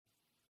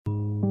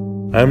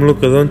I'm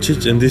Luka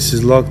Doncic, and this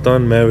is Locked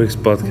On Mavericks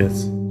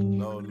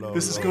podcast.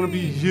 This is gonna be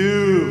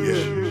huge.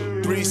 Yeah.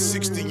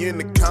 360 in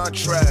the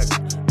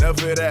contract,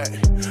 never that.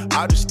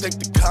 I just take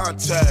the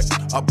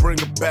contact, I bring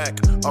it back.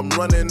 I'm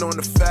running on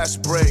the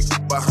fast break,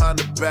 behind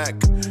the back.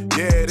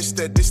 Yeah, this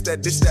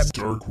that.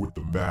 Dirk with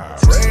the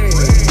Mavs.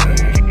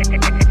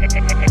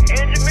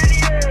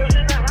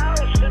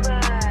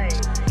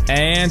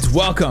 And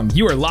welcome.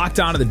 You are locked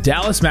on to the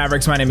Dallas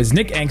Mavericks. My name is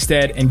Nick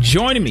Angstead, and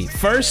joining me,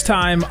 first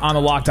time on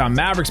the Locked On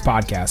Mavericks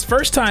podcast,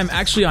 first time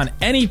actually on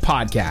any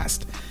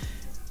podcast.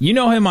 You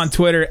know him on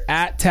Twitter,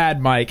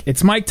 @TadMike.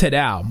 It's Mike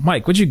Tadao.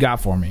 Mike, what you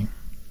got for me?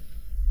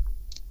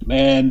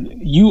 Man,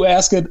 you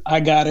ask it,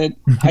 I got it.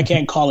 I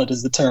can't call it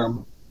is the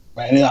term,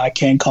 right? I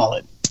can't call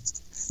it.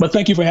 But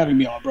thank you for having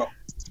me on, bro.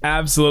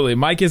 Absolutely.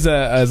 Mike is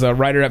a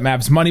writer at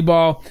Mavs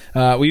Moneyball.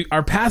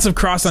 Our paths have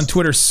crossed on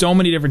Twitter so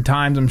many different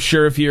times. I'm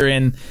sure if you're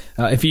on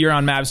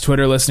Mavs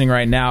Twitter listening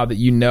right now that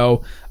you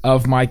know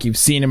of Mike. You've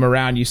seen him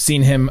around. You've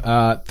seen him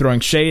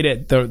throwing shade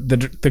at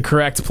the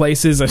correct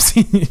places.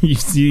 You've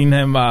seen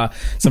him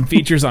some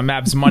features on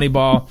Mavs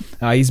Moneyball.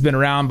 He's been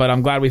around, but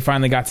I'm glad we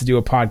finally got to do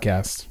a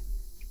podcast.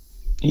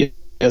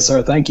 Yes,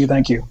 sir. Thank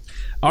you.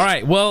 All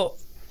right. Well,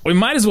 we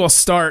might as well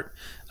start.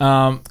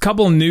 A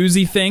couple of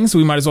newsy things.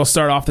 We might as well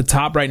start off the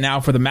top right now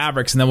for the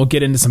Mavericks, and then we'll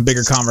get into some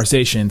bigger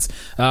conversations.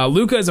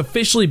 Luka is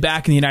officially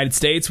back in the United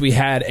States. We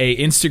had an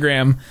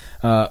Instagram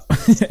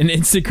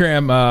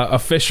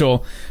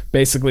official,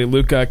 basically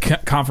Luka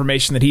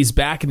confirmation that he's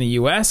back in the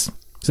U.S.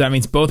 So that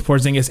means both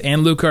Porzingis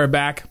and Luka are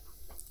back.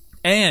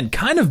 And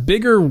kind of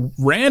bigger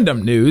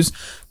random news,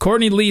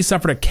 Courtney Lee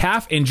suffered a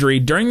calf injury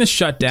during the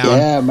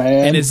shutdown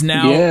and is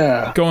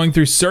now going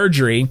through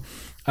surgery.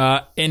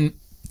 And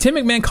Tim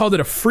McMahon called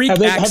it a freak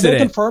accident. Have they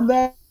confirmed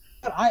that?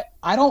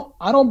 I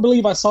don't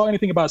believe I saw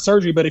anything about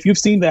surgery, but if you've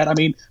seen that, I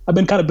mean, I've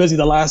been kind of busy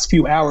the last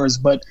few hours,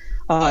 but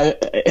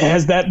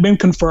has that been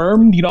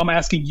confirmed? You know, I'm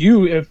asking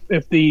you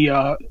if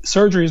the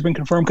surgery has been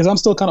confirmed, because I'm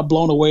still kind of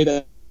blown away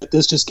that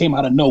this just came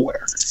out of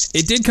nowhere.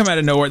 It did come out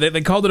of nowhere.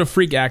 They called it a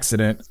freak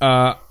accident.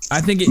 I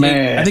think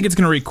it's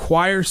going to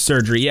require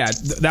surgery. Yeah,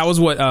 that was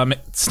what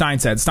Stein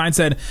said. Stein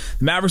said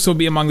the Mavericks will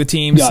be among the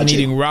teams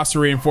needing roster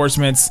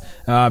reinforcements.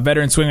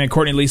 Veteran swingman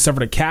Courtney Lee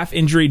suffered a calf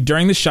injury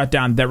during the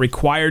shutdown that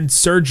required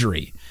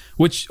surgery.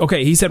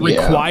 He said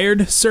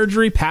required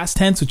surgery, past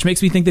tense, which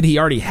makes me think that he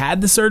already had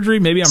the surgery.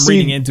 Maybe I'm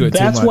reading into it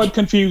too much.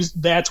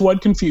 That's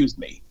what confused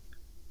me.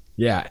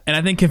 Yeah, and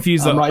I think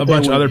confused a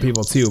bunch of other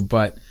people too.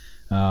 But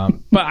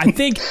I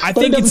think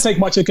it doesn't take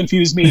much to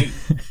confuse me.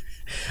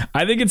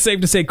 I think it's safe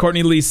to say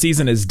Courtney Lee's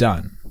season is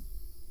done.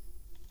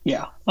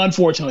 Yeah,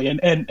 unfortunately,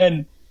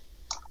 and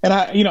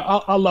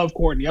I love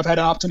Courtney. I've had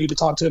an opportunity to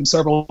talk to him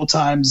several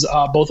times,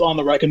 both on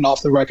the record and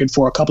off the record,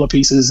 for a couple of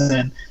pieces,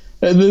 and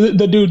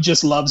the dude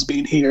just loves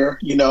being here,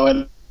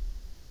 and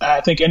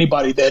I think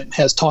anybody that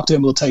has talked to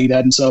him will tell you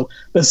that. And so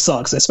this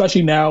sucks,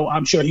 especially now.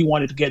 I'm sure he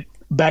wanted to get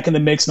back in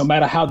the mix, no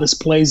matter how this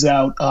plays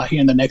out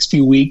here in the next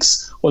few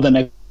weeks or the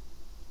next.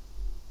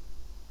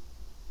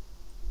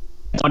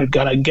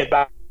 Gonna get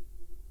back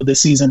this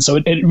season, so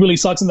it really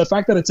sucks. And the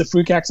fact that it's a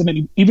freak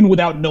accident, even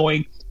without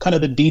knowing kind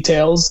of the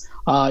details,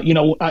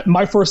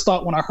 my first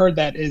thought when I heard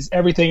that is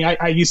everything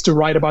I used to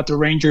write about the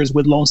Rangers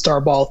with Lone Star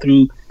Ball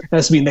through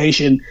SB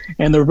Nation,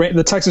 and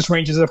the Texas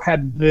Rangers have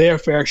had their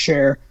fair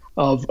share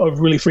of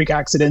really freak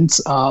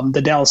accidents.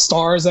 The Dallas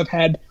Stars have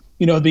had,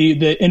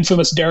 the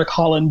infamous Derek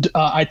Holland,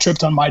 I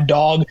tripped on my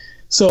dog.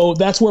 So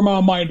that's where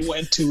my mind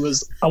went to,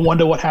 is I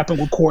wonder what happened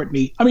with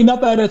Courtney. I mean,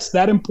 not that it's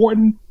that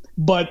important,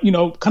 but,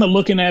 kind of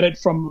looking at it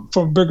from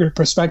a bigger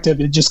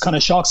perspective, it just kind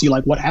of shocks you,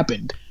 like, what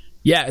happened.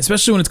 Yeah,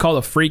 especially when it's called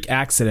a freak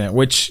accident,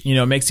 which,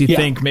 makes you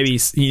think maybe,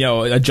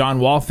 a John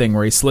Wall thing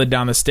where he slid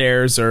down the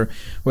stairs or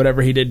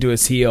whatever he did to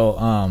his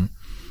heel.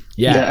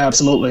 Yeah,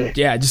 absolutely.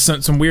 Yeah,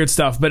 just some weird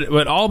stuff.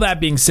 But all that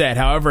being said,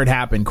 however it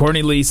happened,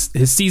 Courtney Lee,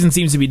 his season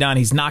seems to be done.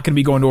 He's not going to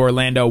be going to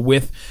Orlando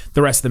with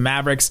the rest of the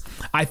Mavericks.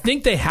 I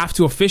think they have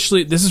to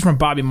officially, this is from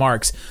Bobby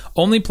Marks,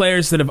 only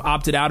players that have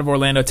opted out of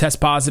Orlando test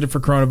positive for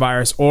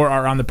coronavirus or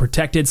are on the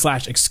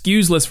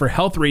protected/excused list for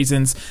health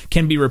reasons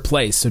can be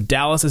replaced. So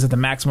Dallas is at the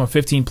maximum of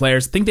 15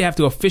 players. I think they have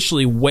to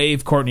officially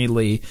waive Courtney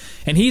Lee.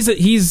 And he's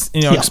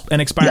an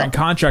expiring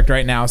contract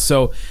right now,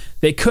 so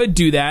they could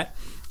do that.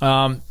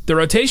 The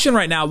rotation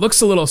right now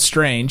looks a little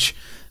strange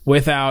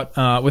without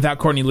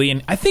Courtney Lee,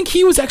 and I think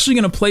he was actually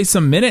going to play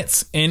some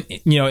minutes in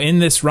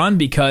this run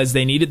because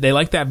they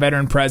like that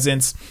veteran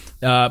presence.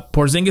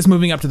 Porzingis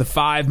moving up to the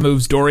 5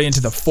 moves Dorian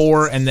to the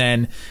 4, and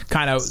then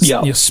kind of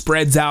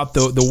spreads out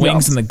the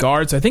wings and the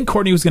guards. So I think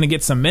Courtney was going to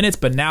get some minutes,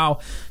 but now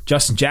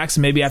Justin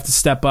Jackson maybe have to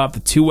step up. The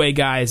two-way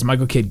guys,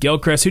 Michael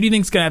Kidd-Gilchrist. Who do you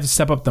think is going to have to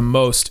step up the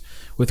most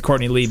with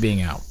Courtney Lee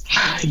being out?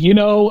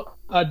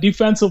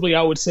 Defensively,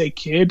 I would say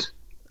Kidd.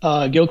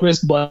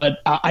 Gilchrist, but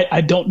I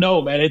don't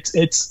know, man.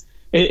 It's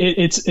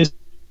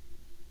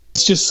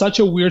just such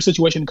a weird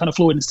situation, kind of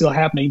fluid and still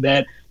happening,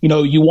 that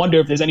you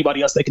wonder if there's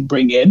anybody else they can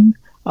bring in.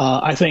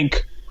 I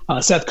think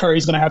Seth Curry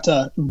is going to have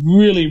to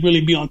really, really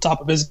be on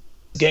top of his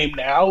game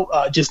now,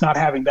 just not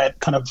having that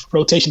kind of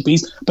rotation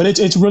piece. But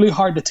it's really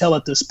hard to tell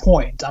at this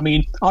point. I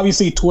mean,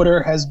 obviously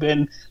Twitter has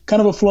been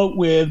kind of afloat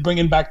with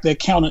bringing back the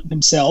accountant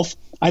himself.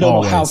 I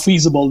don't know how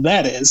feasible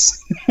that is.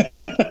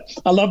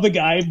 I love the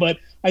guy, but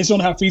I just don't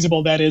know how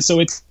feasible that is. So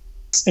it's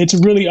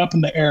really up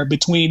in the air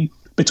between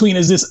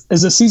is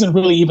this season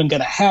really even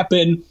going to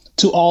happen,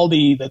 to all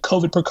the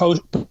COVID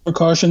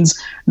precautions.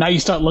 Now you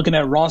start looking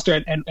at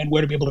roster and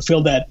where to be able to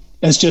fill that.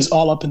 It's just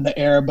all up in the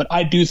air. But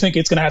I do think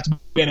it's going to have to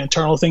be an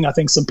internal thing. I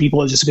think some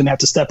people are just going to have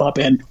to step up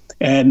and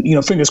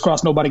fingers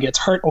crossed nobody gets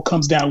hurt or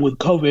comes down with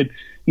COVID.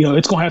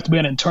 It's going to have to be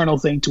an internal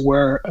thing to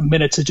where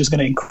minutes are just going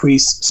to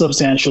increase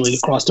substantially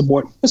across the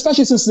board,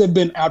 especially since they've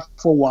been out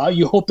for a while.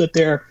 You hope that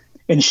they're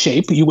in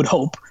shape. You would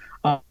hope.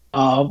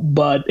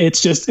 But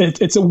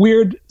it's a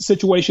weird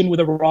situation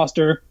with a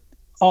roster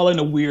all in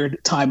a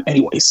weird time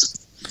anyways.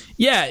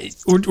 Yeah,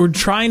 we're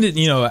trying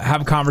to,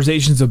 have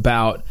conversations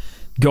about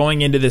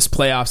going into this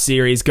playoff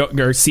series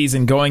or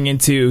season, going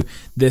into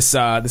this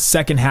the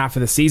second half of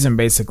the season,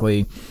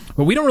 basically.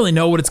 But we don't really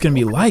know what it's going to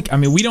be like. I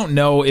mean, we don't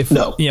know if,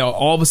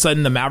 all of a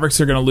sudden the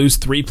Mavericks are going to lose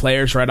 3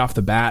 players right off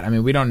the bat. I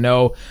mean, we don't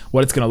know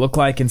what it's going to look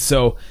like. And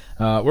so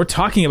we're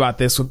talking about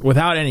this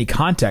without any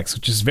context,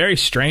 which is very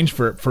strange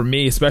for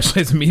me,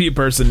 especially as a media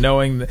person,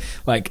 knowing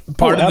that,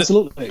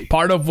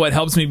 part of what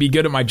helps me be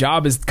good at my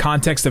job is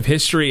context of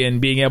history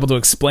and being able to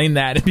explain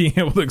that and being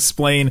able to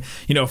explain,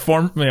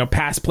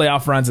 past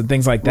playoff runs and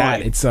things like that.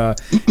 Right.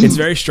 It's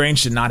very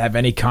strange to not have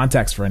any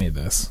context for any of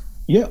this.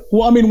 Yeah,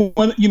 well, I mean,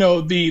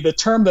 the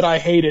term that I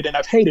hated and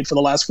I've hated for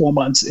the last 4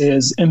 months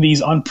is in these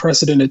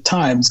unprecedented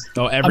times.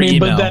 Oh,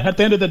 email. But at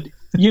the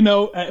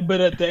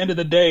end of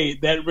the day,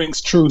 that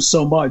rings true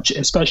so much,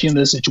 especially in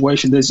this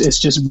situation. It's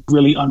just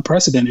really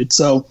unprecedented.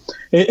 So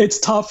it's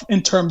tough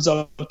in terms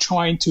of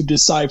trying to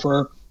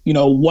decipher,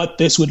 what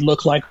this would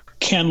look like,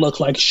 can look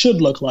like, should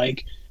look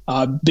like,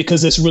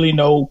 because there's really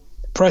no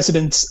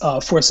precedence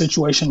for a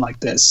situation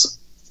like this.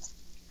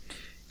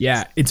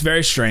 Yeah, it's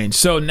very strange.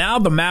 So now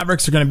the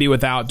Mavericks are going to be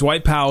without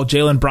Dwight Powell,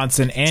 Jalen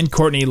Brunson, and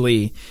Courtney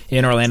Lee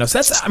in Orlando. So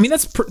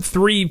that's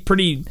 3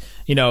 pretty,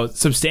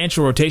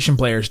 substantial rotation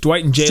players.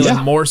 Dwight and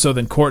Jalen more so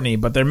than Courtney,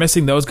 but they're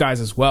missing those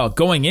guys as well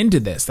going into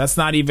this. That's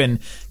not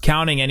even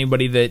counting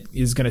anybody that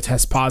is going to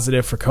test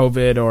positive for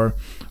COVID or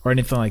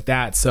anything like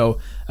that. So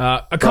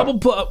a couple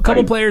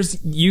players,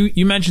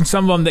 you mentioned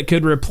some of them that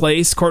could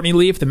replace Courtney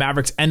Lee if the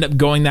Mavericks end up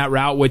going that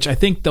route, which I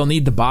think they'll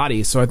need the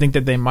body. So I think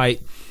that they might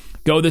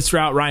go this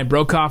route. Ryan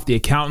Broekhoff, the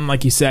accountant,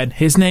 like you said,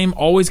 his name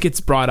always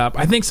gets brought up.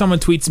 I think someone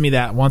tweets me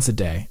that once a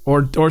day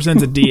or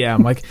sends a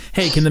DM like,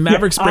 hey, can the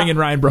Mavericks bring in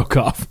Ryan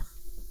Broekhoff?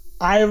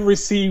 I have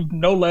received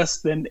no less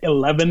than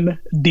 11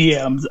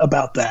 DMs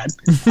about that,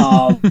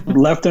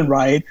 left and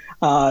right.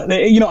 I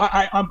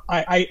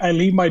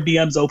leave my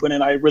DMs open,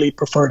 and I really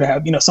prefer to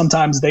have,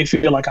 sometimes they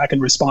feel like I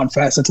can respond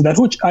faster to that,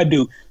 which I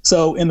do.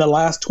 So in the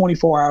last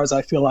 24 hours,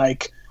 I feel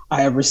like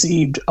I have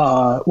received,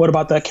 what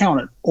about the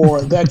accountant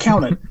or the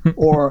accountant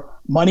or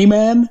Money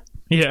Man?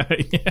 Yeah,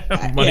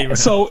 Money Man.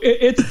 So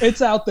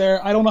it's out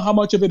there. I don't know how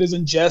much of it is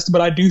in jest,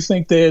 but I do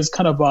think there's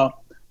kind of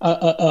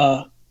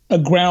a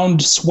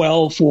ground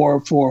swell for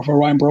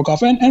Ryan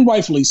Broekhoff, and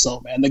rightfully so,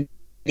 man. The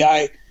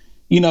guy,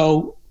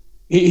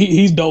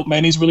 he's dope,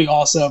 man. He's really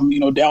awesome,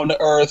 down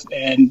to earth,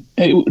 and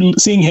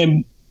seeing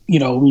him,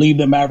 leave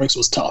the Mavericks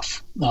was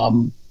tough.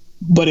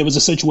 But it was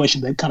a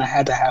situation that kind of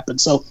had to happen.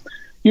 So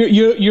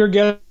your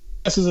guess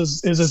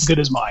is as good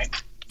as mine.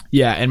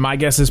 Yeah, and my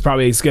guess is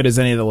probably as good as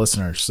any of the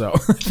listeners. So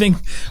I think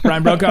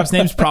Ryan Broekhoff's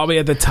name's probably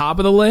at the top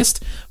of the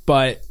list,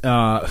 but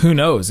who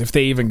knows if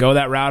they even go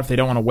that route, if they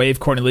don't want to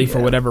waive Courtney Lee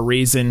for whatever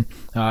reason.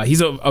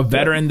 He's a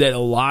veteran that a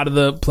lot of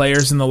the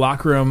players in the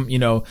locker room,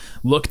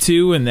 look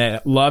to and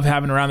that love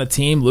having around the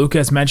team.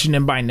 Lucas mentioned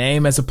him by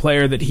name as a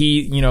player that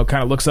he,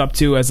 kind of looks up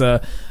to as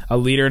a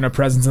leader and a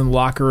presence in the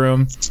locker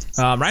room.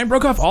 Ryan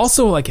Broekhoff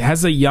also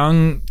has a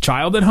young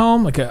child at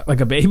home, like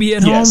a baby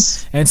at home,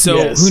 and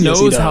so who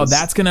knows how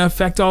that's going to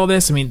affect all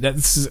this. I mean,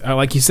 that's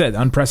like you said,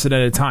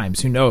 unprecedented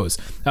times. Who knows?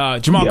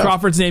 Jamal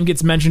Crawford's name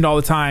gets mentioned all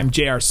the time.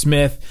 J.R.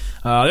 Smith.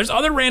 There's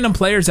other random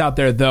players out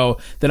there though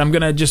that I'm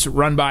going to just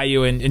run by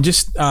you and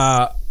just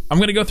I'm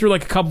going to go through a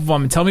couple of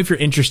them and tell me if you're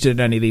interested in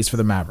any of these for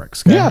the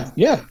Mavericks. Okay?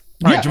 Yeah.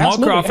 All right, Jamal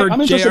Crawford,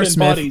 J.R.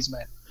 Smith. Bodies,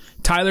 man.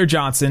 Tyler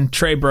Johnson,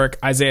 Trey Burke,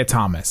 Isaiah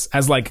Thomas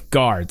as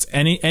guards.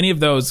 Any of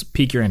those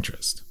pique your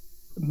interest?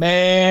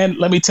 Man,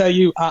 let me tell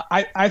you,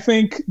 I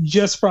think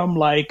just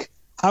from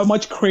how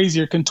much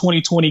crazier can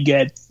 2020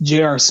 get?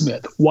 J.R.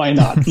 Smith. Why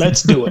not?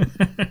 Let's do it.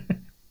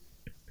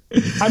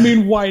 I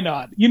mean, why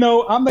not?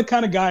 I'm the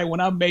kind of guy when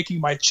I'm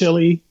making my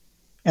chili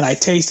and I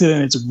taste it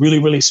and it's really,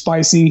 really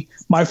spicy,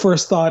 my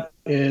first thought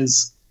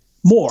is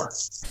more.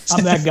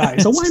 I'm that guy.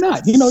 So why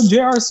not?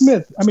 J.R.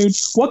 Smith. I mean,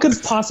 what could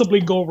possibly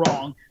go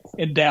wrong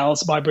in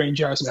Dallas by bringing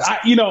J.R. Smith?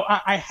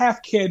 I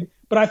half kid,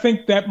 but I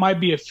think that might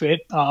be a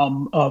fit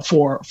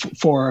for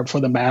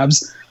the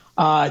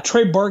Mavs.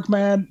 Trey Burke,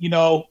 man,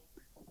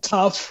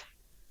 tough.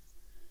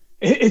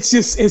 it's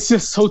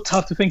just so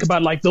tough to think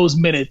about like those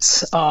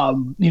minutes.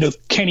 Can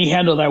he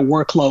handle that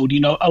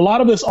workload? A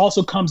lot of this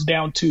also comes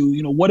down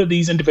to, what are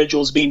these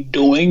individuals been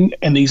doing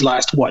in these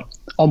last,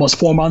 almost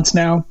 4 months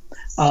now?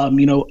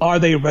 Are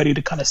they ready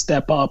to kind of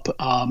step up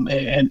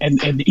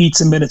and eat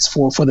some minutes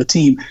for the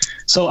team?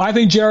 So I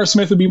think J.R.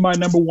 Smith would be my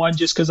number one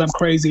just because I'm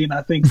crazy, and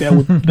I think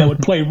that would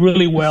play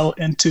really well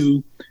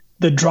into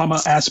the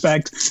drama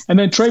aspect. And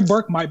then Trey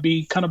Burke might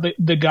be kind of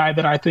the guy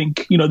that I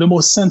think, the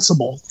most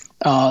sensible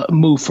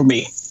move for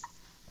me.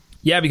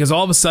 Yeah, because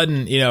all of a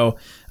sudden,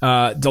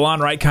 DeLon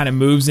Wright kind of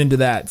moves into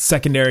that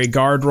secondary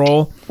guard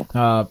role,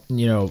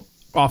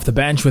 off the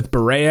bench with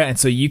Barea. And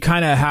so you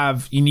kind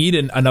of you need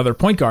another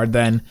point guard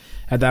then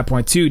at that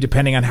point too,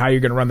 depending on how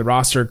you're going to run the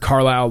roster.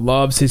 Carlisle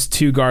loves his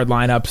 2-guard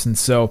lineups. And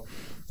so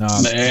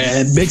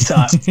man, big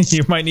time.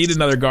 You might need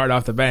another guard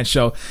off the bench.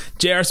 So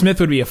J.R. Smith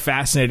would be a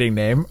fascinating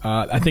name.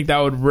 I think that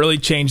would really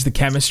change the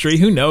chemistry.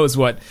 Who knows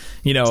what,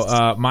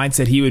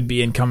 mindset he would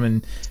be in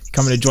coming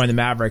to join the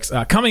Mavericks.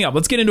 Coming up,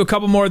 let's get into a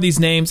couple more of these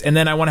names, and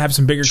then I want to have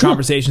some bigger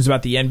conversations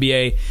about the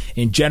NBA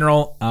in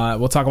general.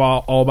 We'll talk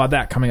all about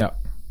that coming up.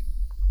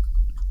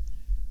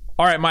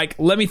 All right, Mike,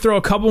 let me throw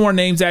a couple more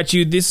names at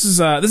you. This is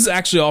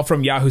actually all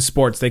from Yahoo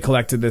Sports. They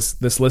collected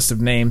this list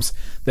of names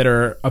that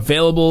are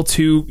available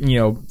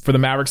to, for the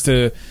Mavericks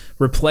to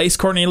replace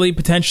Courtney Lee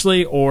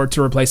potentially, or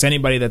to replace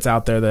anybody that's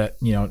out there that,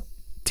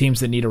 teams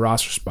that need a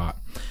roster spot.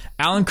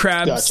 Allen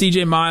Crabbe, gotcha.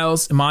 CJ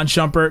Miles, Iman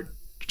Shumpert,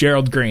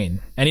 Gerald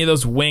Green. Any of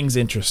those wings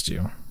interest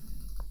you?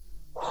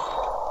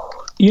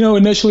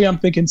 Initially I'm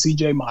thinking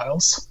CJ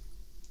Miles.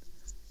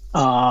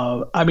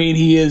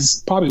 He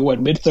is probably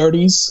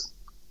mid-30s.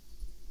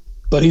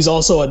 But he's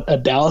also a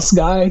Dallas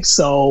guy.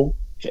 So,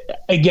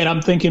 again, I'm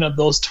thinking of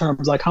those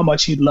terms, like how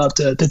much he'd love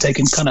to take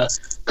and kind of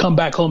come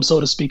back home, so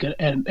to speak,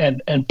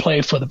 and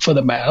play for the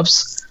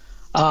Mavs.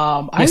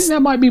 I think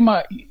that might be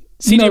my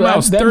CJ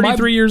Miles,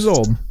 33 years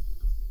old.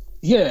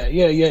 Yeah.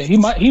 He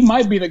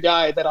might be the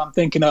guy that I'm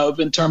thinking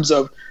of in terms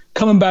of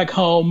coming back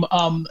home.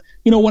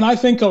 When I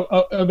think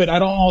of it, I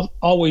don't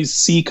always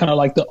see kind of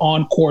like the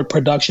on-court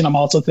production. I'm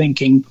also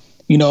thinking,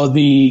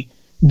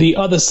 the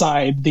other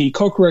side, the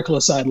co-curricular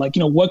side, like,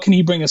 what can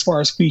he bring as far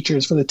as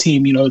features for the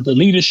team? The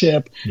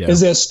leadership,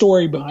 is there a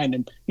story behind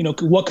him?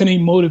 What can he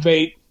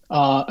motivate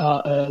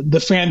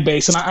the fan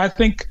base? And I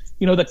think,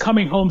 the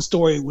coming home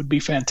story would be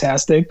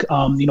fantastic.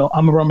 I'm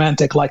a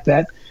romantic like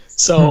that.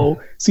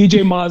 So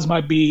CJ Miles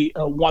might be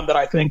one that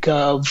I think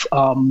of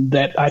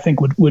that I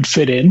think would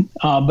fit in.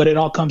 But it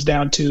all comes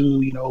down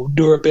to,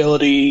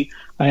 durability.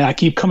 I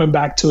keep coming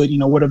back to it.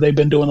 What have they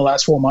been doing the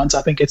last 4 months?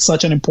 I think it's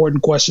such an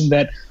important question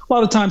that a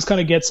lot of times kind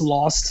of gets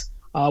lost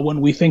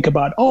when we think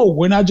about,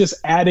 we're not just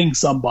adding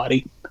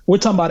somebody. We're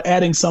talking about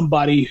adding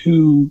somebody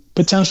who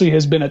potentially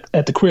has been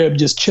at the crib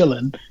just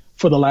chilling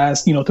for the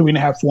last,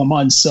 3.5, 4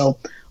 months. So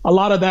a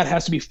lot of that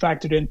has to be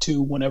factored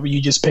into whenever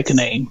you just pick a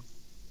name.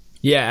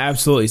 Yeah,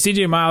 absolutely.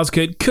 CJ Miles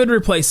could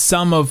replace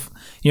some of,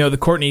 the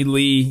Courtney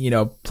Lee,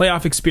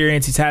 playoff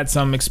experience. He's had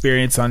some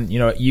experience on,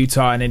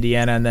 Utah and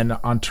Indiana, and then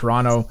on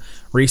Toronto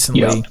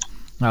recently.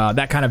 Yeah.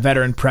 That kind of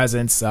veteran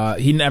presence.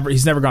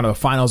 He's never gone to the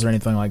finals or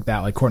anything like that,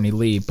 like Courtney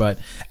Lee. But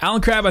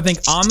Allen Crabbe, I think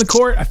on the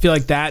court, I feel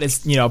like that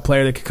is, a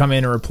player that could come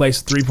in and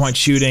replace 3-point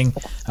shooting.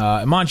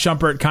 Iman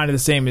Shumpert, kind of the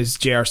same as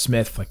J.R.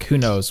 Smith. Like, who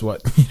knows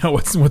what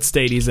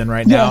state he's in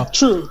right now.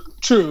 Yeah,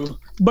 true.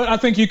 But I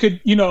think you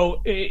could,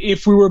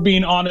 if we were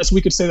being honest,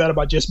 we could say that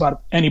about just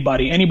about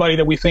anybody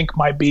that we think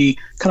might be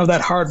kind of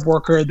that hard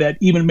worker that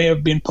even may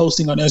have been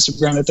posting on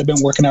Instagram that they've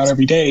been working out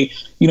every day.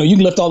 You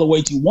can lift all the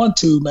weight you want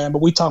to, man,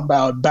 but we talk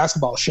about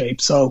basketball shape.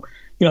 So,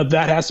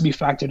 that has to be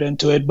factored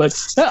into it. But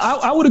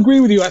I would agree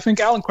with you. I think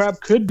Allen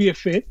Crabbe could be a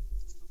fit.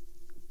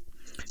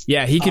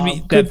 Yeah, he could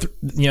be that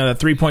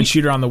 3-point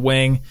shooter on the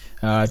wing.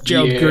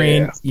 Gerald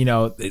Green,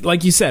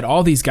 like you said,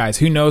 all these guys,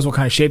 who knows what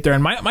kind of shape they're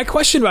in. My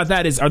question about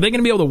that is, are they going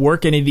to be able to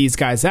work any of these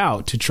guys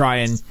out to try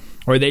and,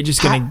 or are they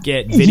just going to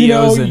get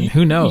videos and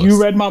who knows?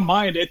 You read my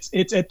mind.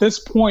 It's at this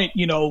point,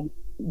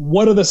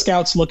 what are the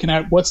scouts looking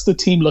at? What's the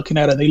team looking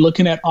at? Are they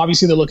looking at,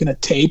 obviously they're looking at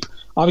tape.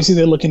 Obviously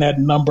they're looking at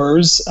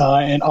numbers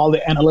and all the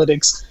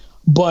analytics,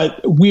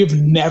 but we've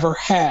never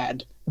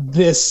had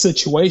this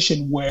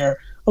situation where,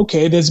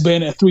 okay, there's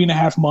been a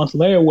 3.5 month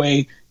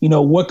layaway.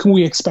 What can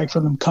we expect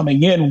from them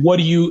coming in? What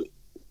do you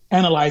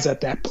analyze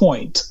at that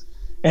point?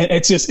 And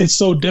it's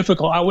so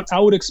difficult. I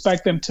would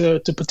expect them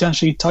to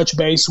potentially touch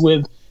base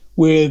with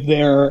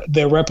their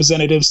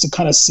representatives to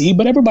kind of see,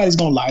 but everybody's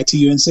going to lie to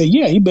you and say,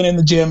 yeah, you've been in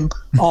the gym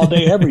all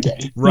day, every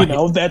day. Right.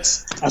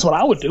 That's what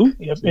I would do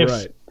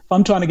if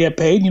I'm trying to get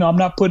paid. I'm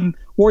not putting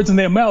words in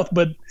their mouth,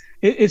 but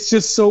it's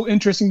just so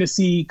interesting to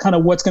see kind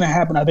of what's going to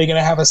happen. Are they going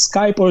to have a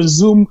Skype or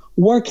Zoom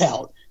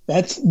workout?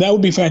 That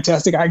would be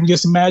fantastic. I can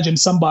just imagine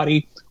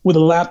somebody with a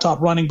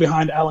laptop running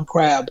behind Allen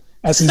Crabbe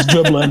as he's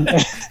dribbling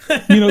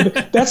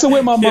That's the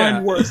way my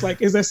mind works.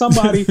 Like, is there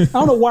somebody? I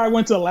don't know why I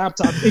went to a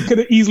laptop. It could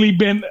have easily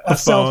been a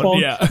cell phone.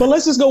 Yeah. But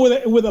let's just go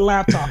with a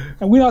laptop.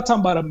 And we're not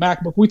talking about a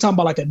MacBook. We're talking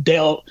about like a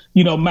Dell,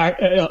 Mac,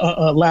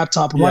 a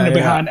laptop running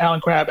behind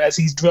Alan Crabb as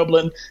he's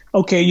dribbling.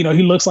 Okay,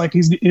 he looks like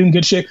he's in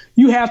good shape.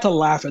 You have to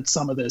laugh at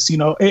some of this.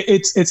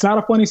 It's not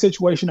a funny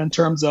situation in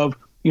terms of,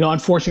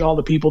 unfortunately, all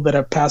the people that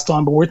have passed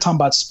on. But we're talking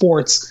about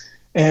sports.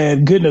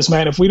 And goodness,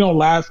 man, if we don't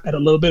laugh at a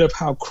little bit of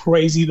how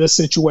crazy this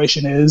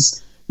situation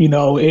is,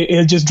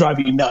 it just drives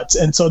you nuts.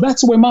 And so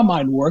that's the way my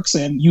mind works.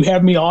 And you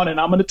have me on, and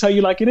I'm going to tell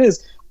you like it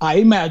is. I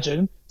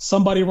imagine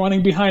somebody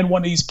running behind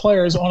one of these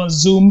players on a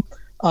Zoom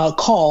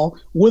call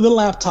with a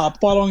laptop,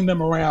 following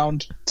them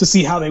around to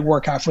see how they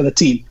work out for the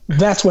team.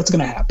 That's what's going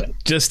to happen.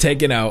 Just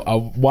taking a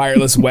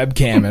wireless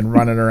webcam and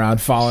running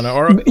around following it.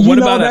 Or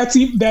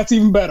that's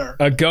even better.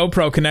 A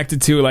GoPro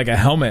connected to like a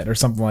helmet or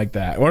something like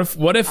that.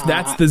 What if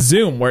that's the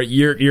Zoom where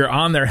you're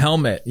on their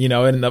helmet,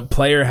 and the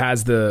player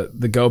has the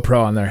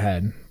GoPro on their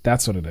head?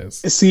 That's what it is.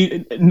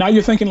 See, now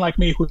you're thinking like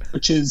me,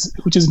 which is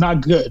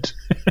not good.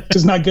 Which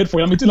is not good for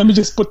you. Let me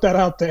just put that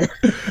out there.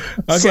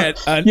 Okay.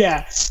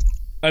 Yeah.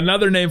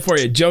 Another name for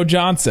you, Joe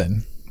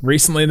Johnson,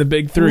 recently in the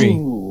Big Three.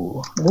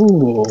 Ooh.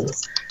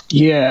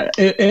 Yeah.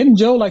 Isn't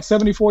Joe like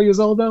 74 years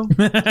old, though?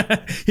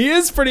 He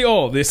is pretty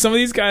old. Some of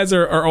these guys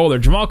are older.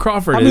 Jamal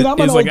Crawford is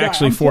like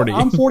actually 40.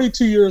 I'm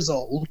 42 years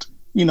old,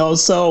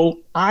 so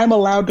I'm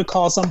allowed to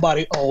call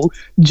somebody old.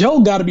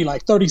 Joe got to be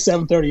like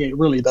 37, 38,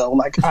 really, though.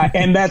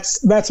 And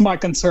that's my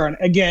concern.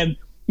 Again,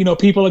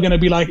 people are going to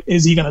be like,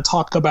 is he going to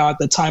talk about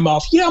the time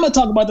off? Yeah, I'm going to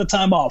talk about the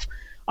time off.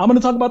 I'm going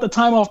to talk about the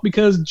time off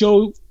because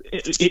Joe,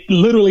 it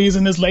literally is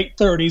in his late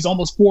 30s,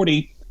 almost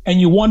 40,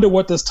 and you wonder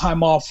what this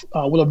time off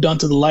will have done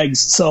to the legs.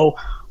 So,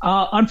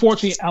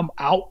 unfortunately, I'm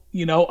out.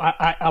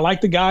 I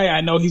like the guy.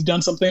 I know he's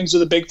done some things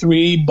with the Big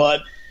Three,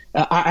 but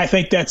I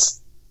think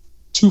that's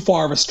too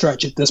far of a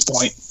stretch at this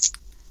point.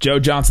 Joe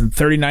Johnson,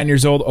 39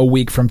 years old, a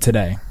week from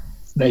today.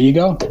 There you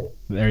go.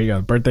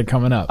 Birthday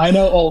coming up. I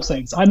know old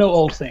things.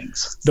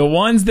 The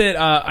ones that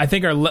I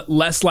think are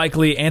less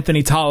likely: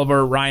 Anthony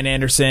Tolliver, Ryan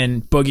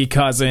Anderson, Boogie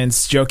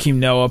Cousins, Joakim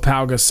Noah,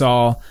 Pau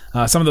Gasol.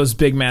 Some of those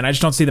big men. I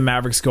just don't see the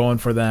Mavericks going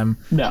for them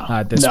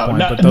at this point.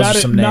 But those are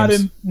some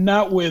names.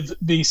 Not with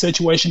the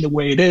situation the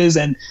way it is,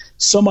 and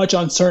so much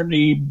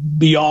uncertainty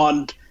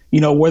beyond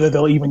whether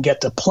they'll even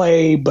get to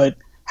play, but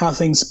how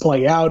things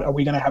play out. Are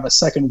we going to have a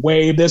second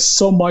wave? There's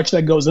so much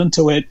that goes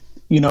into it.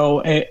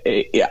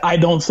 I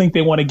don't think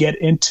they want to get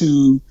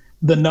into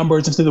the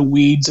numbers, into the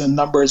weeds and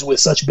numbers with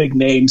such big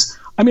names.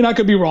 I mean, I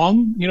could be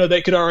wrong.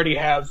 They could already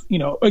have,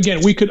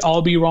 again, we could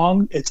all be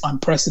wrong. It's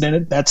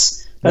unprecedented.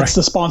 That's right.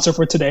 The sponsor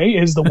for today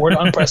is the word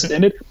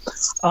unprecedented.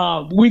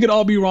 We could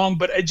all be wrong,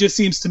 but it just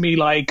seems to me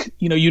like,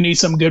 you need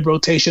some good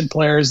rotation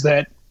players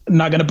that are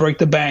not going to break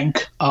the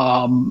bank.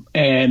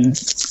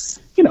 And,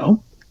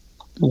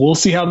 we'll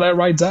see how that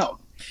rides out.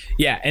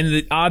 Yeah, and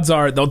the odds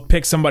are they'll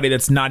pick somebody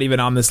that's not even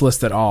on this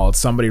list at all. It's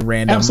somebody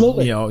random,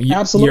 Absolutely.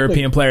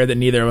 European player that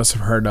neither of us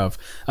have heard of.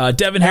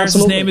 Devin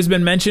Harris's name has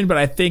been mentioned, but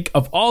I think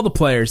of all the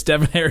players,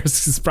 Devin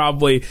Harris is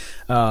probably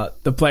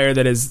the player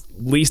that is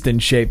least in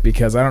shape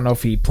because I don't know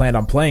if he planned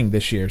on playing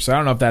this year, so I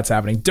don't know if that's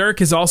happening. Dirk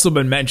has also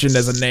been mentioned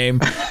as a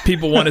name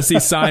people want to see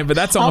signed, but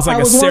that's almost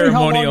like a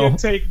ceremonial. How long it'd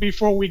take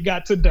before we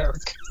got to Dirk.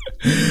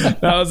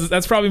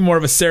 That's probably more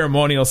of a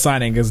ceremonial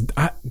signing because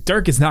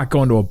Dirk is not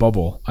going to a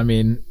bubble. I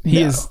mean,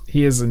 he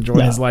is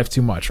enjoying his life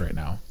too much right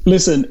now.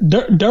 Listen,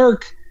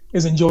 Dirk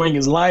is enjoying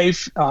his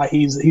life.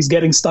 He's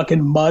getting stuck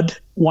in mud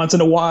once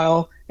in a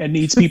while and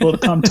needs people to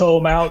come tow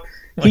him out.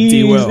 Like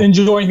he's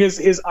enjoying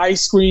his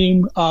ice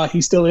cream.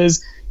 He still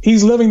is.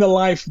 He's living the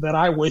life that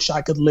I wish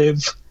I could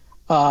live.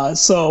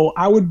 So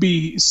I would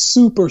be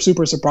super,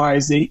 super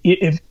surprised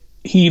if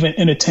he even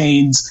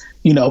entertains.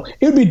 It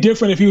would be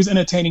different if he was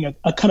entertaining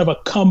a kind of a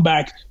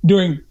comeback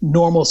during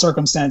normal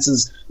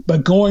circumstances.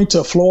 But going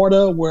to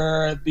Florida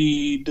where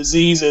the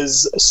disease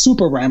is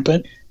super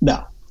rampant,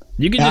 no.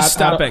 You can just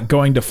stop at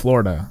going to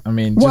Florida. I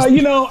mean, I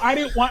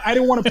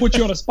didn't want to put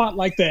you on a spot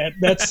like that.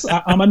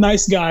 I'm a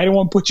nice guy. I didn't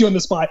want to put you on the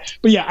spot.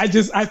 But yeah,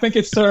 I think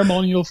it's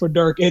ceremonial for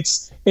Dirk.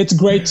 It's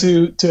great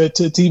to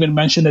even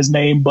mention his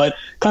name. But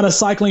kind of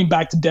cycling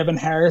back to Devin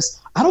Harris,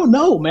 I don't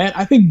know, man.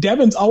 I think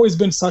Devin's always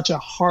been such a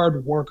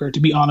hard worker, to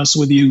be honest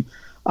with you.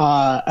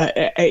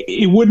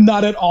 It would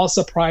not at all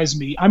surprise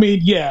me. I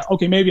mean, yeah,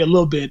 okay, maybe a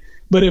little bit.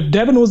 But if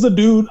Devin was the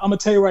dude, I'm going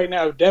to tell you right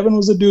now, if Devin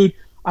was the dude,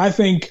 I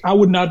think I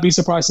would not be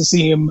surprised to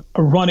see him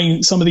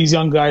running some of these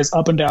young guys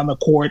up and down the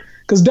court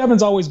because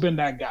Devin's always been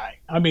that guy.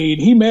 I mean,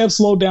 he may have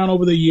slowed down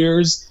over the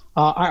years.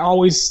 I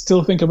always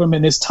still think of him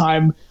in his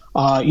time,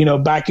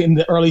 back in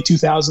the early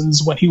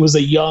 2000s when he was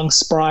a young,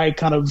 spry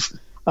kind of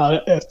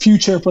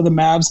future for the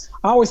Mavs.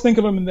 I always think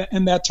of him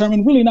in that term,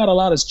 and really not a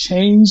lot has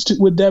changed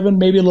with Devin,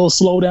 maybe a little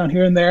slowdown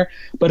here and there.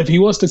 But if he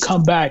was to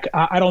come back,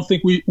 I don't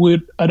think we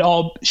would at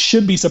all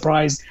should be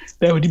surprised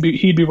that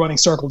he'd be running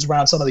circles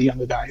around some of the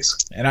younger guys.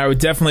 And I would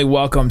definitely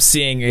welcome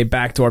seeing a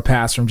backdoor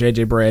pass from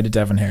J.J. Barea to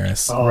Devin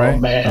Harris. Oh, right?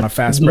 Man. On a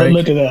fast break.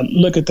 Look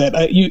at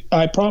that.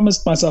 I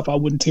promised myself I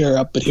wouldn't tear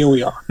up, but here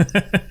we are.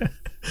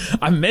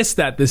 I missed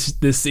that this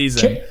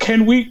season.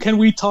 Can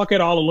we talk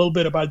at all a little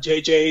bit about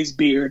JJ's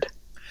beard?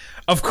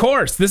 Of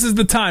course, this is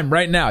the time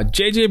right now.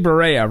 JJ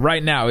Barea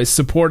right now is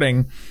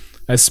sporting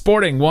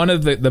one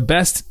of the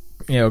best,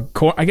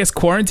 I guess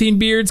quarantine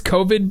beards,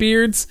 COVID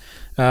beards.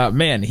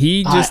 Man,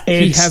 he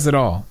has it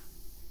all.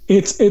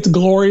 It's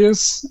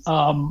glorious.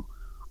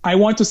 I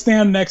want to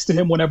stand next to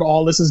him whenever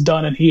all this is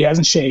done and he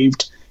hasn't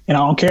shaved. And I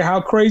don't care how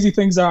crazy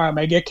things are. I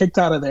may get kicked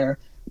out of there,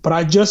 but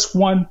I just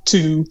want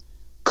to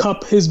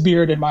cup his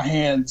beard in my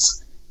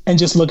hands and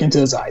just look into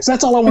his eyes.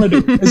 That's all I want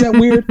to do. Is that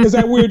weird? Is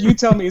that weird? You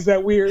tell me. Is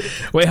that weird?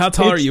 Wait, how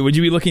tall are you? Would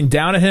you be looking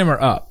down at him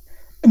or up?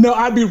 No,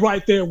 I'd be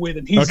right there with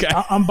him. Okay.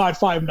 I'm about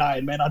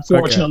 5'9", man.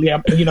 Unfortunately,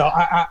 okay.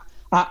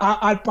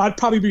 I'd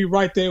probably be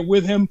right there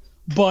with him.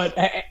 But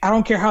I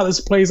don't care how this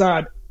plays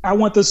out. I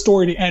want the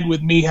story to end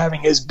with me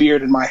having his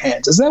beard in my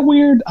hands. Is that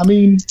weird? I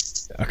mean,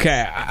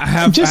 okay,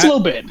 a little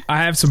bit. I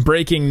have some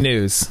breaking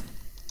news.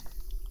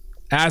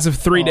 As of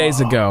 3 days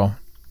ago.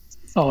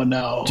 Oh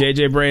no.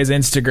 JJ Barea's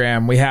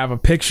Instagram. We have a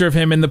picture of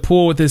him in the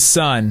pool with his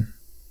son.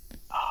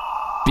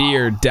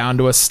 Beard down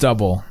to a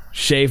stubble.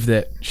 Shaved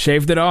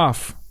it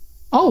off.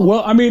 Oh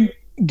well, I mean,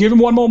 give him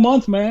 1 more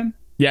month, man.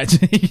 Yeah.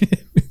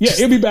 Yeah,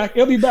 he'll be back.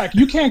 He'll be back.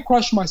 You can't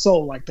crush my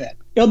soul like that.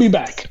 He'll be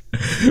back.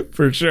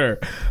 For sure.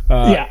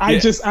 I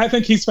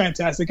think he's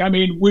fantastic. I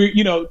mean,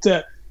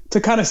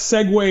 to kind of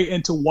segue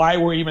into why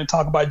we're even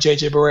talking about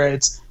JJ Barea,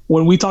 it's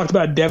when we talked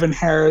about Devin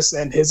Harris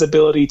and his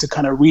ability to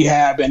kind of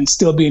rehab and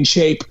still be in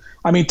shape.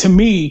 I mean, to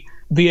me,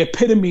 the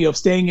epitome of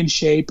staying in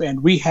shape and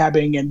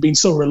rehabbing and being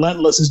so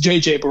relentless is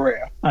JJ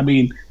Barea. I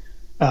mean,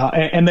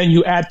 and then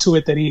you add to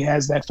it that he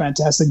has that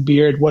fantastic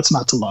beard. What's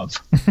not to love?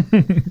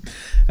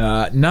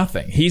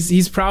 Nothing.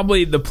 He's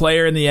probably the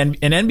player in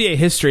NBA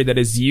history that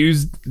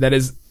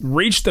has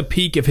reached the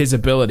peak of his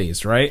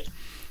abilities, right?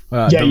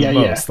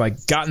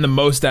 Like gotten the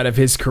most out of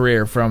his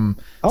career from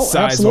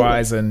size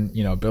wise and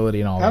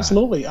ability and all that.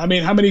 Absolutely. I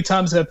mean, how many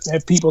times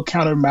have people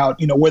counted him out?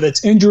 Whether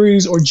it's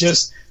injuries or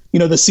just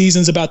the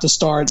season's about to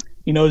start.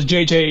 Is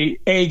JJ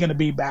A going to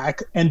be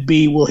back, and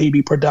B, will he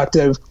be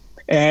productive?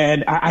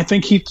 And I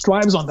think he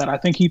thrives on that. I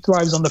think he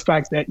thrives on the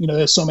fact that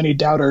there's so many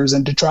doubters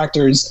and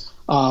detractors,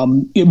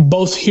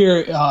 both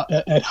here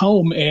at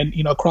home and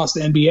across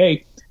the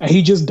NBA. And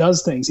he just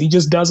does things. He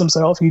just does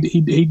himself.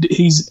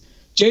 He's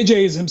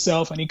JJ is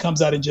himself, and he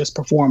comes out and just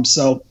performs.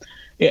 So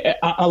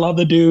I love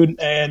the dude,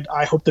 and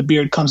I hope the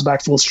beard comes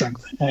back full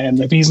strength. And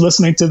if he's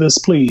listening to this,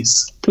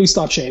 please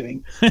stop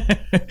shaving.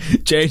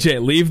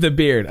 JJ, leave the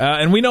beard.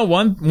 And we know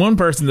one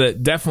person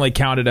that definitely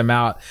counted him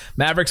out.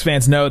 Mavericks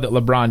fans know that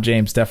LeBron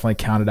James definitely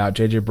counted out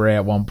JJ Barea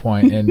at one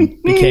point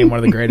and became one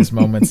of the greatest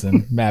moments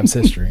in Mavs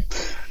history.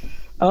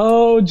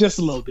 Oh, just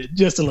a little bit.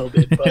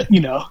 But,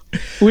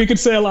 we could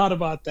say a lot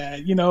about that.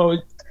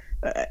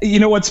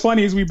 What's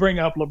funny is we bring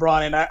up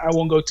LeBron, and I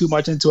won't go too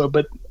much into it,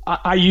 but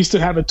I used to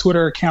have a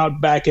Twitter account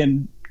back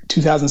in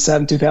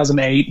 2007,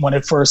 2008 when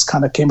it first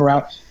kind of came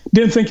around.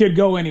 Didn't think it'd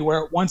go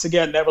anywhere. Once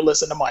again, never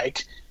listened to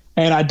Mike.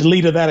 And I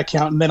deleted that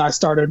account, and then I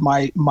started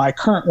my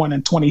current one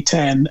in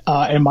 2010.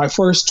 And my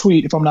first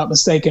tweet, if I'm not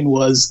mistaken,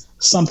 was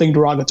something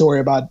derogatory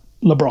about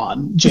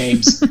LeBron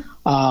James.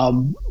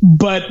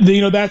 But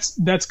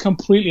that's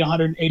completely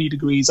 180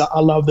 degrees. I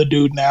love the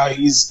dude now.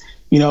 He's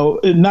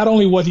not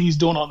only what he's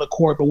doing on the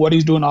court, but what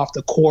he's doing off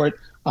the court,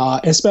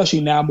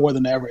 especially now more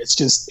than ever.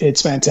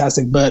 It's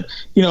fantastic. But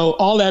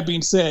all that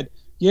being said,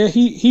 yeah,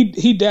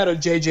 he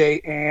dadded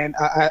JJ, and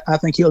I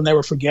think he'll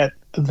never forget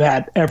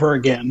that ever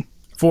again.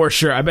 For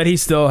sure. I bet he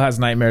still has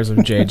nightmares of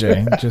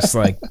JJ, just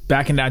like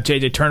backing down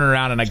JJ, turning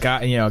around, and a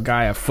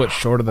guy a foot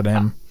shorter than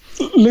him.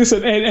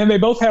 Listen, and they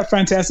both have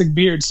fantastic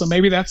beards, so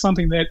maybe that's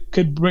something that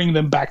could bring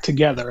them back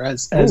together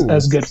as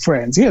good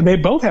friends. Yeah, they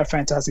both have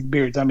fantastic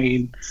beards. I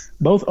mean,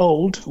 both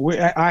old.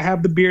 I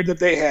have the beard that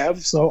they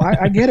have, so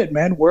I get it,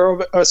 man. We're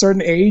of a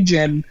certain age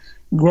and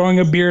growing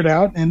a beard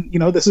out, and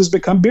this has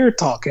become beard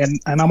talk, and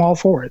I'm all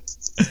for it.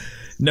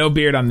 No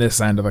beard on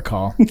this end of the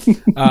call.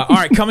 All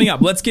right, coming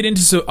up, let's get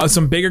into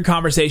some bigger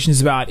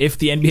conversations about if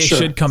the NBA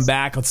should come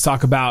back. Let's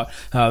talk about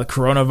the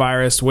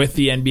coronavirus with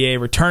the NBA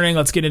returning.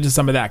 Let's get into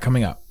some of that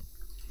coming up.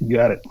 You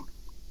got it.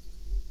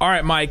 All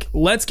right, Mike,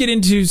 let's get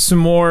into some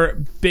more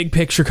big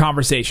picture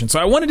conversation. So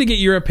I wanted to get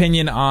your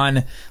opinion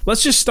on,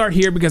 let's just start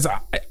here because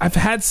I've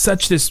had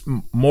such this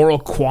moral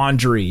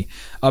quandary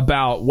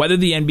about whether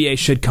the NBA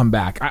should come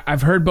back.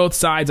 I've heard both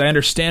sides. I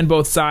understand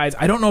both sides.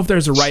 I don't know if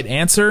there's a right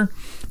answer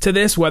to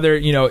this, whether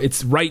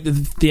it's right that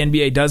the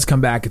NBA does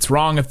come back. It's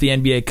wrong if the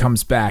NBA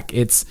comes back.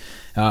 It's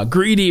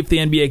greedy if the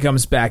NBA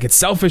comes back. It's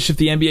selfish if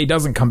the NBA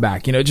doesn't come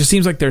back. It just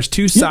seems like there's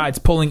two sides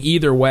pulling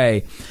either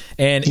way.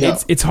 And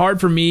it's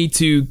hard for me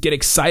to get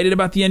excited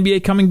about the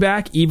NBA coming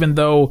back, even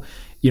though,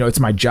 it's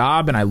my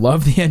job and I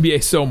love the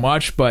NBA so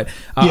much. But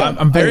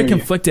I'm very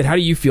conflicted. How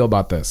do you feel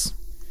about this?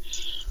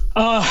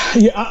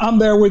 I'm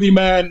there with you,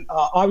 man.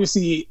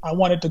 Obviously, I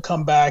wanted to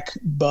come back,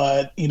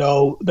 but,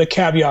 the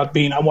caveat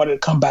being I wanted to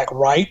come back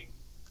right.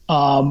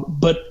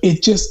 But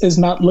it just is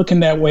not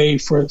looking that way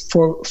for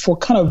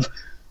kind of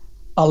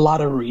a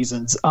lot of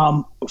reasons.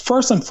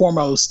 First and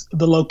foremost,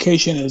 the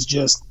location is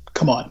just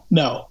come on,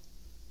 no.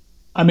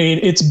 I mean,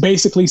 it's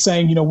basically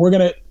saying, you know, we're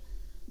going to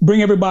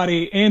bring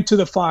everybody into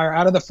the fire,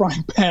 out of the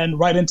frying pan,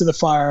 right into the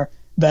fire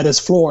that is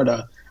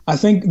Florida. I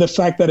think the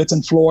fact that it's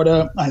in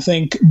Florida, I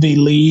think the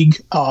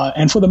league,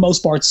 and for the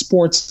most part,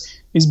 sports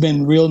has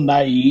been real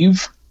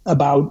naive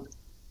about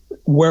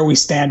where we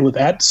stand with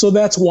that. So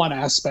that's one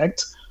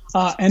aspect.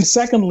 And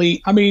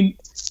secondly, I mean,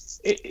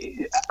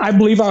 I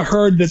believe I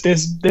heard that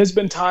there's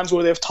been times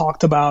where they've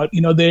talked about,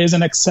 you know, there is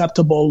an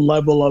acceptable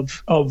level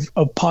of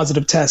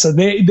positive tests. So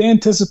they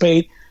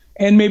anticipate,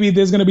 and maybe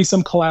there's going to be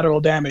some collateral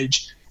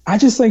damage. I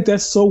just think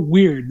that's so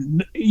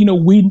weird. You know,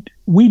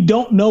 we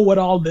don't know what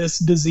all this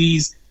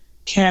disease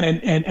can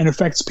and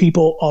affects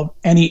people of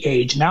any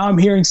age. Now I'm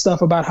hearing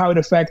stuff about how it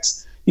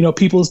affects, you know,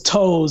 people's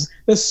toes.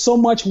 There's so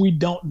much we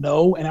don't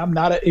know, and I'm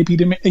not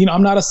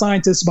I'm not a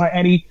scientist by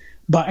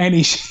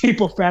any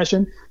shape or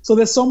fashion. So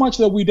there's so much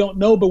that we don't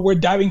know, but we're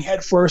diving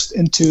headfirst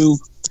into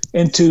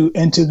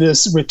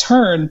this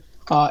return,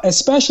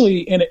 especially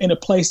in a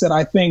place that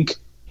I think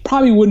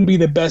probably wouldn't be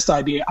the best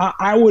idea.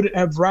 I would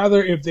have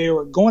rather, if they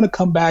were going to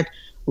come back,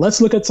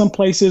 let's look at some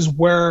places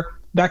where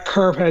that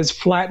curve has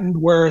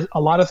flattened, where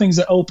a lot of things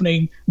are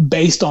opening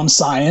based on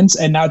science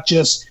and not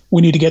just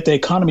we need to get the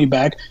economy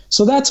back.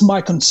 So that's my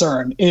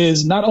concern,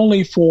 is not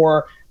only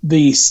for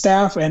the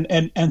staff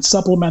and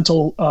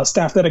supplemental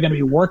staff that are going to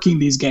be working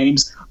these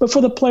games, but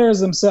for the players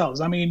themselves.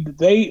 I mean,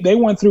 they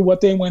went through what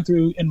they went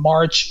through in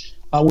March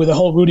with the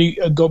whole Rudy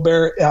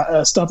Gobert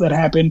stuff that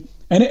happened.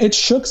 And it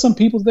shook some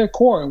people to their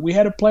core. We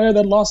had a player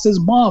that lost his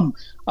mom.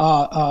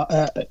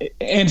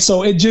 And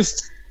so it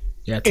just,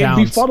 it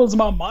befuddles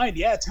my mind.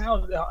 Yeah,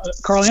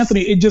 Carl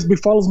Anthony, it just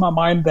befuddles my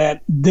mind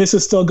that this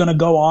is still going to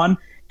go on.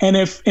 And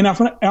I'm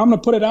going to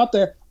put it out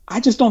there, I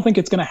just don't think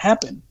it's going to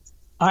happen.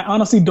 I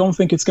honestly don't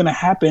think it's going to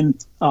happen.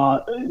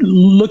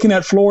 Looking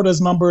at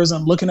Florida's numbers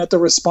and looking at the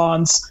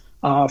response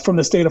from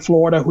the state of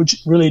Florida,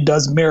 which really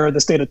does mirror the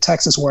state of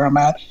Texas where I'm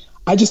at,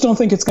 I just don't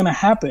think it's going to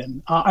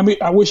happen. I mean,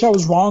 I wish I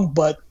was wrong,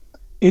 but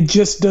it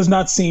just does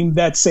not seem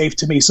that safe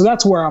to me. So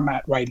that's where I'm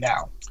at right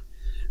now.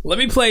 Let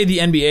me play the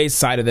NBA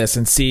side of this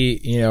and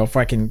see, you know, if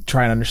I can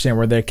try and understand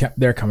where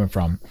they're coming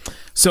from.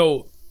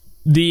 So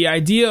the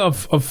idea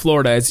of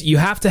Florida is you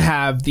have to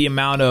have the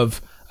amount of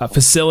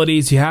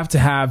facilities, you have to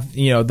have,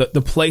 you know,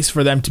 the place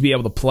for them to be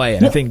able to play.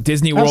 And I think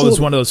Disney World is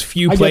one of those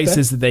few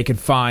places that they could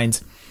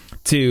find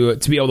to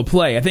be able to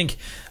play. I think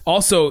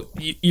also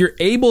you're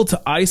able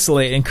to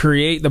isolate and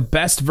create the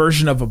best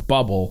version of a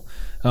bubble,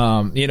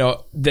 you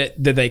know, that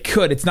they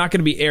could. It's not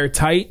going to be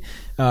airtight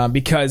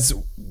because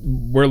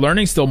we're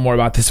learning still more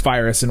about this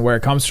virus and where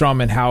it comes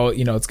from and how,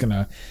 you know, it's going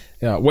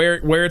to,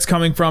 where it's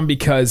coming from,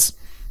 because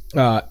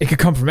it could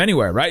come from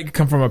anywhere, right? It could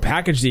come from a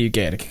package that you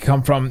get. It could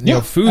come from, you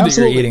know, food that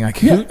you're eating.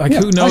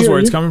 Who knows where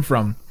it's coming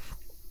from?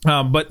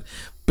 But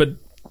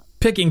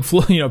picking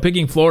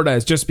Florida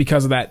is just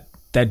because of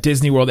that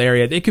Disney World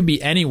area. It could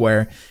be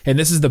anywhere, and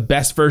this is the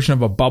best version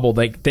of a bubble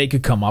they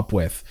could come up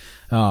with.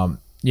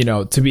 You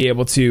know, to be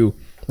able to,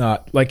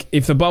 like,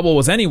 if the bubble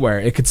was anywhere,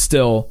 it could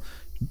still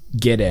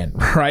get in,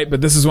 right? But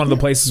this is one of the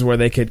places where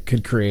they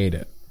could create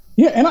it.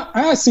 Yeah, and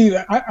I see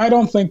that. I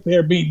don't think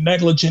they're being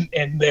negligent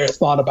in their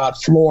thought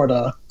about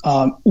Florida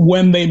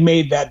when they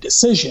made that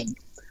decision.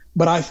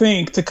 But I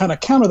think to kind of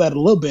counter that a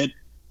little bit,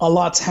 a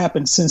lot's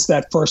happened since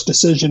that first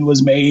decision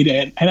was made.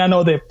 And I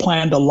know they've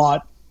planned a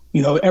lot,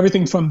 you know,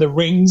 everything from the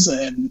rings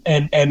and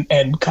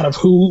kind of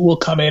who will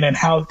come in and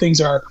how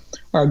things are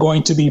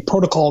going to be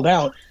protocoled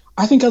out.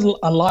 I think a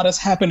lot has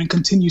happened and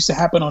continues to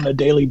happen on a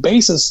daily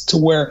basis, to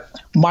where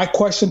my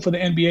question for the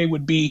NBA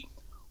would be,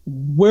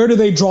 where do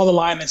they draw the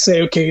line and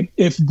say, okay,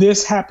 if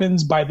this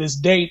happens by this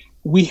date,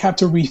 we have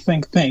to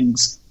rethink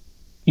things?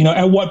 You know,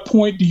 at what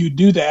point do you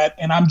do that?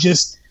 And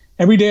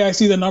every day I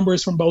see the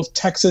numbers from both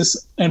Texas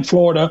and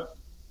Florida,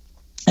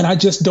 and I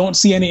just don't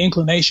see any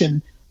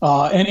inclination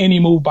and any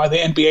move by the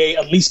NBA,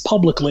 at least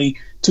publicly,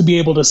 to be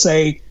able to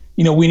say,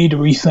 you know, we need to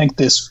rethink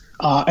this.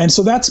 And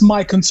so that's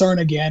my concern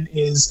again,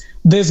 is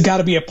there's got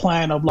to be a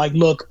plan of like,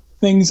 look,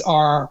 things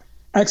are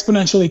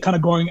exponentially kind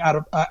of going out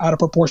of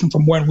proportion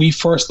from when we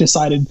first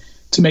decided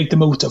to make the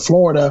move to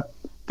Florida,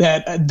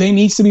 that there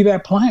needs to be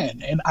that plan.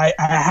 And I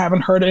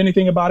haven't heard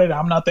anything about it.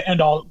 I'm not the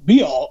end all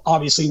be all,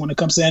 obviously, when it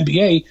comes to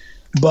NBA,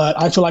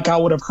 but I feel like I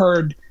would have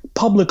heard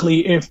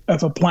publicly if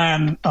a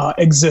plan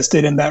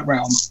existed in that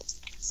realm.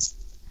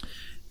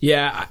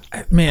 Yeah,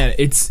 man,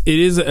 it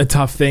is a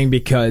tough thing,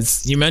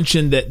 because you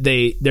mentioned that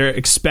they're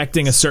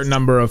expecting a certain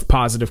number of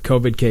positive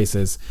COVID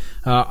cases.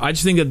 I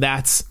just think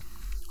that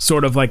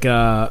sort of like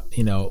a,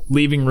 you know,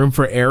 leaving room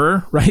for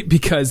error, right?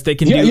 Because they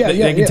can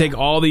take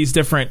all these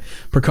different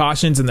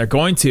precautions, and they're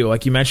going to,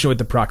 like you mentioned with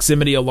the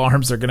proximity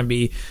alarms, they're going to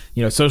be,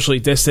 you know, socially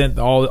distant,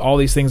 all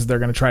these things that they're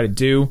going to try to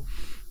do,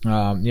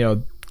 you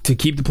know, to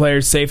keep the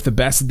players safe the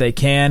best that they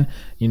can,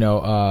 you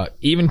know,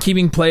 even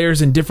keeping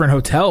players in different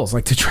hotels,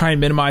 like to try and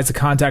minimize the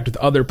contact with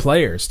other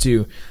players,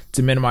 to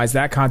minimize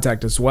that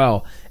contact as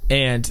well.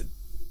 And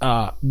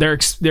they're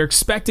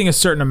expecting a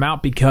certain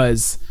amount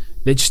because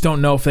they just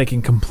don't know if they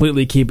can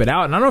completely keep it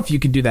out. And I don't know if you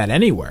can do that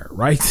anywhere,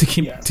 right? To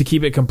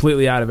keep it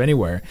completely out of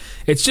anywhere.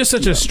 It's just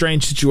such a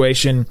strange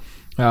situation.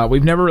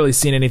 We've never really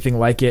seen anything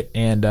like it.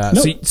 And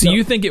so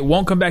you think it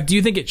won't come back? Do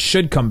you think it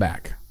should come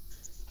back?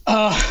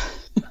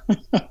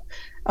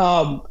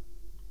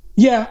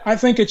 Yeah, I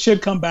think it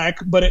should come back,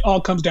 but it all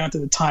comes down to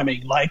the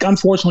timing. Like,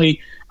 unfortunately,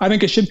 I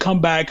think it should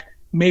come back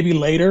maybe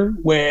later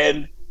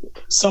when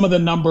some of the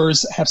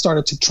numbers have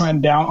started to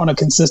trend down on a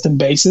consistent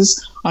basis.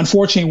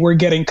 Unfortunately, we're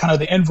getting kind of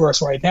the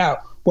inverse right now.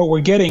 What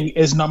we're getting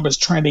is numbers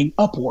trending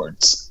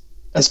upwards,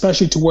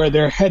 especially to where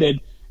they're headed,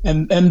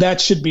 and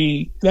that should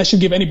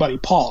give anybody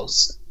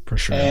pause. For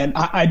sure. And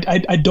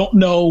I don't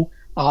know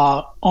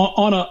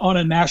on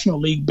a national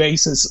league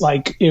basis,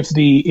 like if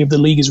the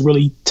league is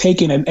really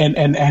taking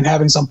and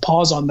having some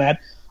pause on that.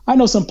 I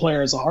know some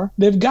players are.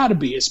 They've got to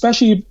be,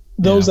 especially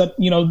those that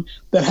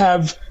that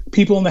have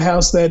people in the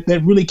house that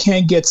really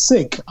can't get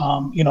sick.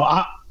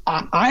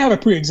 I have a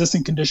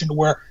pre-existing condition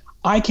where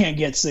I can't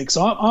get sick,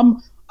 so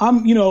I'm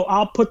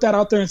I'll put that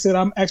out there and say that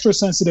I'm extra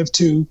sensitive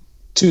to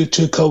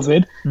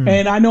COVID,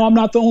 and I know I'm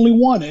not the only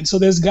one, and so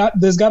there's got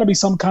to be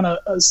some kind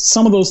of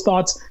some of those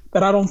thoughts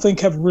that I don't think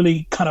have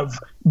really kind of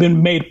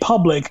been made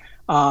public.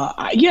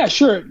 Yeah,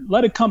 sure,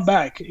 let it come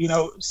back.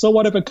 So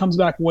what if it comes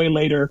back way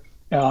later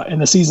in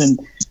the season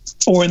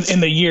or in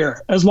the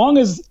year? As long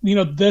as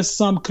there's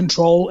some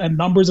control and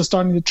numbers are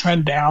starting to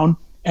trend down,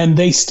 and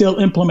they still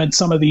implement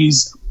some of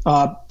these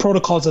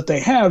protocols that they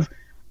have,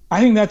 I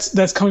think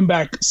that's coming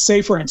back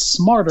safer and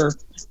smarter.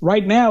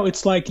 Right now,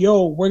 it's like,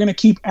 we're going to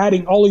keep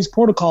adding all these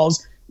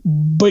protocols,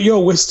 but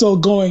we're still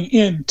going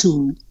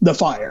into the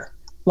fire.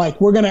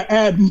 Like, we're going to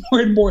add more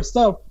and more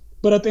stuff,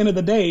 but at the end of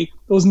the day,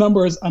 those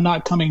numbers are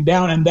not coming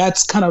down. And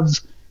that's kind of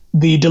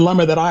the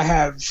dilemma that I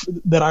have,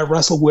 that I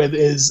wrestle with,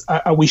 is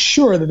are we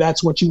sure that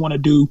that's what you want to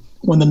do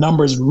when the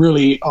numbers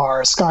really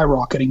are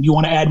skyrocketing? You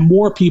want to add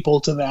more people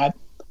to that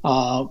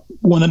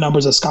when the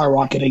numbers are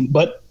skyrocketing.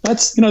 But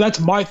that's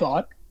my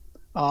thought,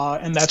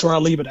 and that's where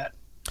I'll leave it at.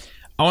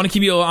 I want to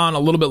keep you on a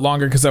little bit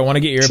longer because I want to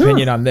get your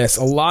opinion on this.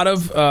 A lot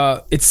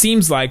of it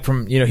seems like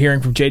from hearing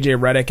from JJ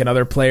Redick and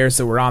other players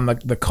that were on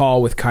the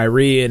call with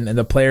Kyrie and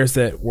the players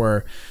that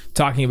were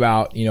talking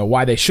about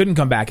why they shouldn't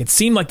come back. It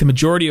seemed like the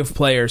majority of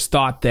players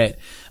thought that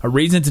a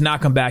reason to not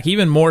come back,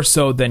 even more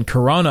so than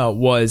Corona,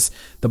 was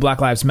the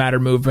Black Lives Matter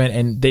movement,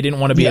 and they didn't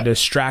want to be a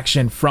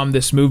distraction from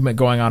this movement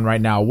going on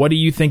right now. What do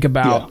you think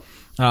about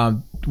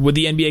would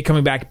the NBA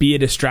coming back be a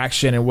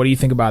distraction, and what do you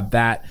think about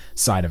that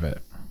side of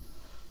it?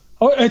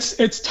 Oh,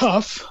 it's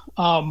tough.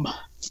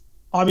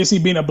 Obviously,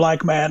 being a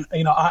black man,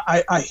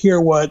 I hear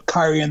what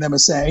Kyrie and them are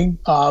saying,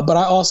 but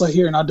I also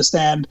hear and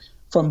understand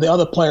from the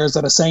other players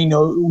that are saying,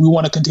 we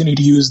want to continue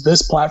to use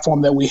this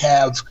platform that we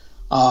have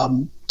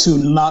to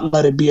not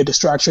let it be a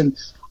distraction.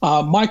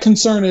 My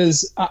concern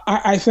is,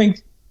 I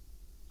think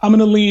I'm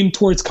going to lean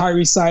towards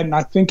Kyrie's side, and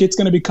I think it's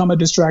going to become a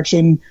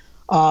distraction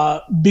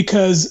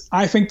because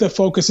I think the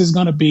focus is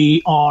going to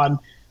be on,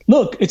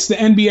 look, it's the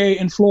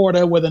NBA in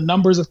Florida where the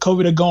numbers of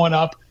COVID are going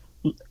up.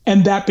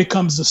 And that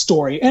becomes the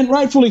story. And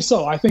rightfully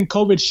so. I think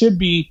COVID should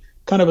be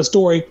kind of a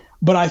story.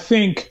 But I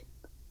think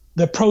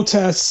the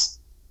protests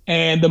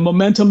and the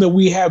momentum that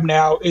we have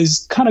now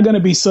is kind of going to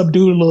be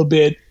subdued a little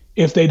bit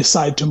if they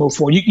decide to move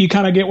forward. You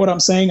kind of get what I'm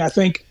saying? I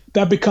think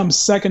that becomes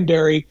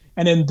secondary.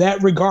 And in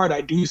that regard,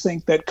 I do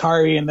think that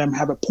Kyrie and them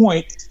have a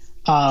point.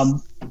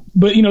 But,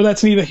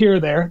 that's neither here or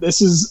there. This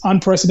is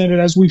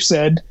unprecedented, as we've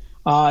said.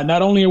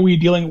 Not only are we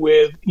dealing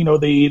with,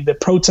 the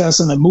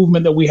protests and the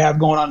movement that we have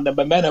going on, the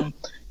momentum,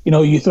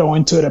 you throw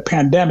into it a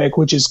pandemic,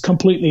 which is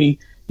completely,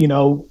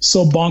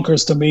 so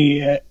bonkers to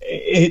me.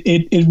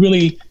 It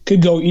really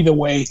could go either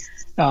way.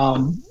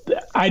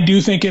 I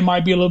do think it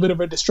might be a little bit of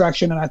a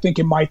distraction, and I think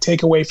it might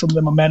take away from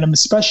the momentum,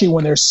 especially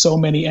when there's so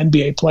many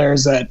NBA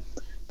players that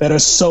are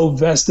so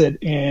vested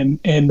in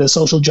the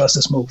social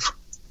justice move.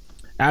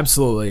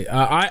 Absolutely.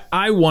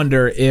 I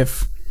wonder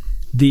if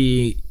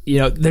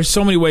there's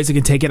so many ways it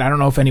can take it. I don't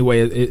know if any way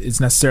is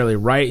necessarily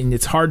right, and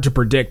it's hard to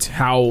predict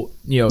how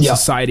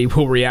society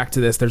will react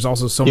to this. There's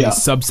also so many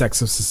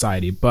subsects of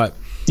society, but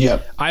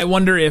I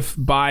wonder if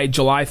by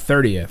July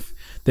 30th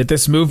that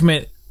this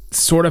movement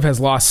sort of has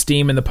lost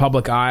steam in the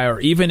public eye, or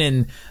even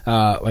in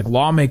like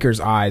lawmakers'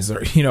 eyes,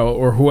 or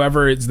or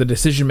whoever is the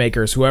decision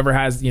makers, whoever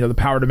has the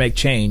power to make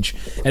change,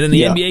 and then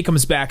the NBA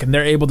comes back and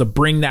they're able to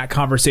bring that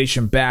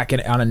conversation back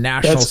on a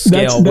national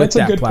scale with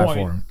that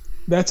platform. Point.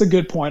 That's a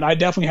good point. I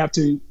definitely have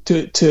to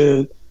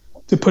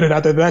put it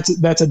out there.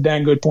 That's a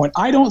dang good point.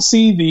 I don't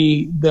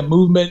see the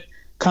movement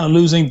kind of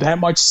losing that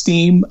much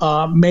steam.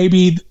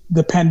 Maybe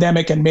the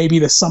pandemic and maybe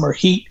the summer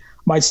heat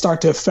might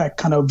start to affect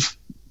kind of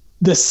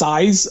the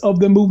size of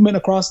the movement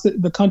across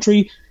the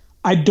country.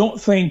 I don't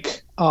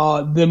think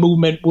the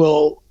movement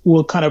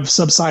will kind of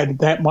subside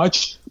that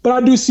much. But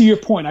I do see your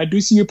point. I do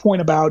see your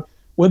point about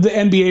with the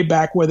NBA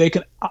back, where they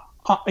can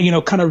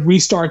kind of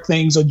restart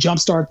things or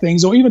jumpstart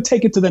things or even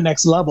take it to the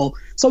next level.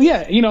 So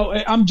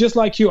I'm just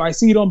like you. I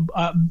see it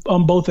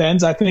on both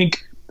ends. I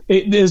think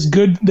there's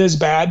good, there's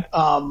bad,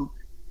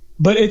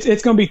 but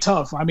it's going to be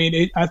tough. I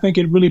mean, I think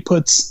it really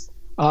puts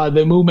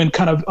the movement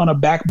kind of on a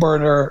back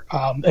burner,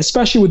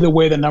 especially with the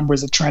way the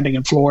numbers are trending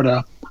in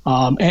Florida,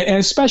 and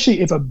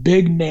especially if a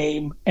big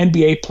name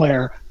NBA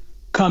player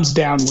comes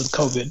down with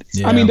COVID.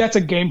 Yeah. I mean, that's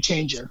a game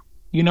changer.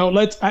 You know,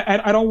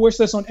 I don't wish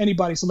this on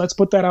anybody, so let's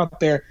put that out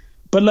there.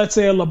 But let's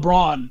say a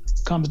LeBron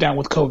comes down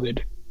with COVID.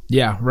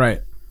 Yeah, right.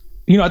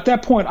 You know, at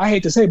that point, I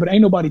hate to say it, but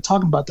ain't nobody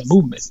talking about the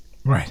movement.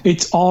 Right.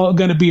 It's all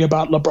going to be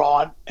about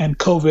LeBron and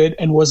COVID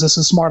and was this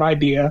a smart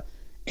idea?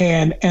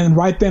 And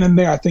right then and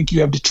there, I think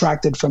you have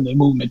detracted from the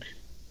movement.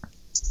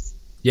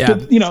 Yeah.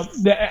 But, you know,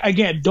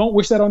 again, don't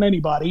wish that on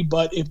anybody.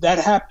 But if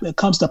that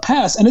comes to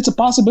pass, and it's a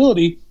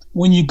possibility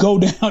when you go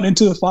down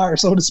into the fire,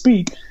 so to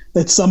speak,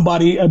 that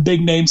somebody, a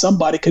big name,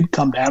 somebody could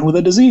come down with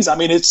a disease. I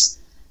mean, it's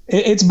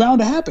bound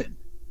to happen.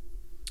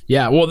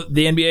 Yeah, well,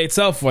 the NBA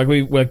itself, like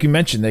you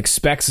mentioned,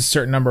 expects a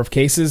certain number of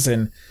cases,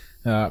 and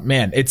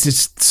man, it's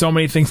just so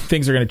many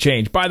things are going to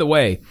change. By the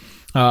way,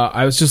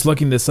 I was just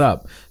looking this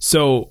up.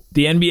 So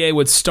the NBA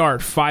would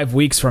start 5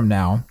 weeks from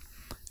now.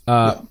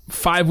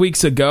 5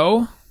 weeks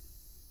ago,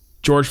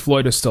 George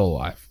Floyd was still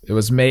alive. It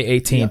was May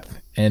 18th,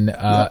 and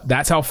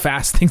that's how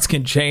fast things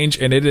can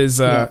change. And it is,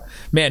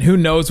 man, who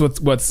knows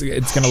what's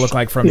it's going to look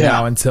like from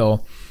now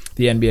until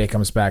the NBA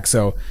comes back.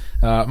 So,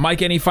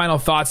 Mike, any final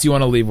thoughts you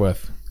want to leave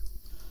with?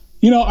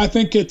 You know, I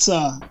think it's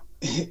an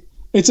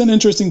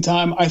interesting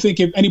time. I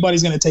think if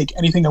anybody's going to take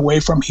anything away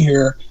from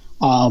here,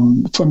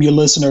 from your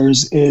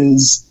listeners,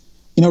 is,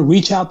 you know,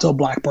 reach out to a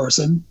Black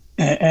person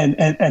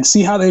and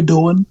see how they're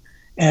doing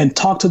and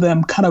talk to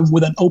them kind of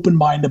with an open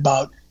mind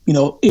about, you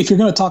know, if you're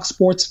going to talk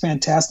sports,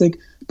 fantastic,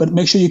 but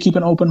make sure you keep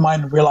an open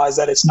mind and realize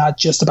that it's not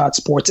just about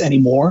sports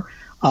anymore.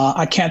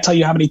 I can't tell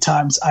you how many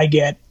times I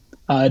get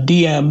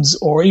DMs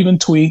or even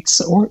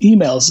tweets or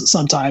emails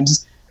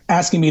sometimes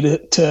asking me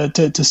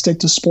to stick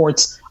to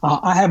sports.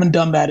 I haven't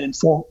done that in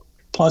 4+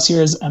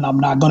 years, and I'm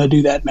not going to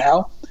do that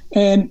now.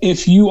 And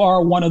if you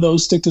are one of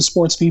those stick to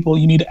sports people,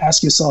 you need to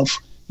ask yourself,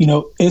 you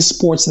know, is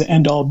sports the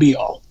end all be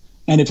all?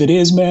 And if it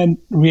is, man,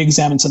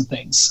 re-examine some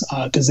things,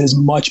 because there's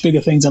much bigger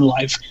things in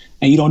life,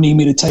 and you don't need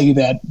me to tell you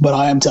that, but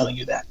I am telling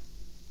you that.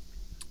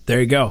 There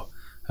you go.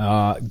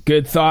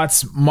 Good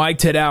thoughts, Mike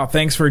Tedao.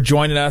 Thanks for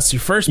joining us. Your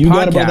first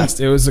podcast.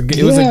 It was a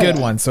good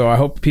one. So I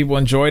hope people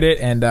enjoyed it.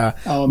 And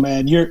oh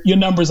man, your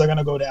numbers are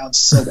gonna go down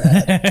so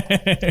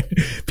bad.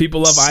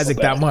 People love Isaac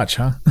that much,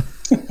 huh?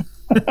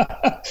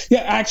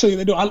 Yeah, actually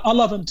they do. I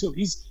love him too.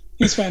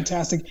 He's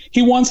fantastic.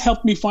 He once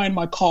helped me find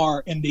my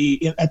car at the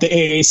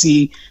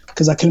AAC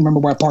because I couldn't remember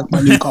where I parked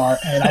my new car,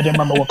 and I didn't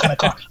remember what kind of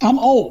car. I'm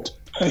old.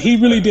 He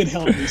really did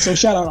help me. So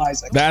shout out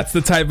Isaac. That's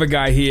the type of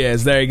guy he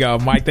is. There you go.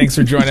 Mike, thanks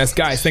for joining us.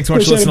 Guys, thanks so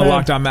much for listening to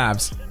Locked On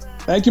Mavs.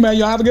 Thank you, man.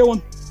 Y'all have a good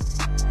one.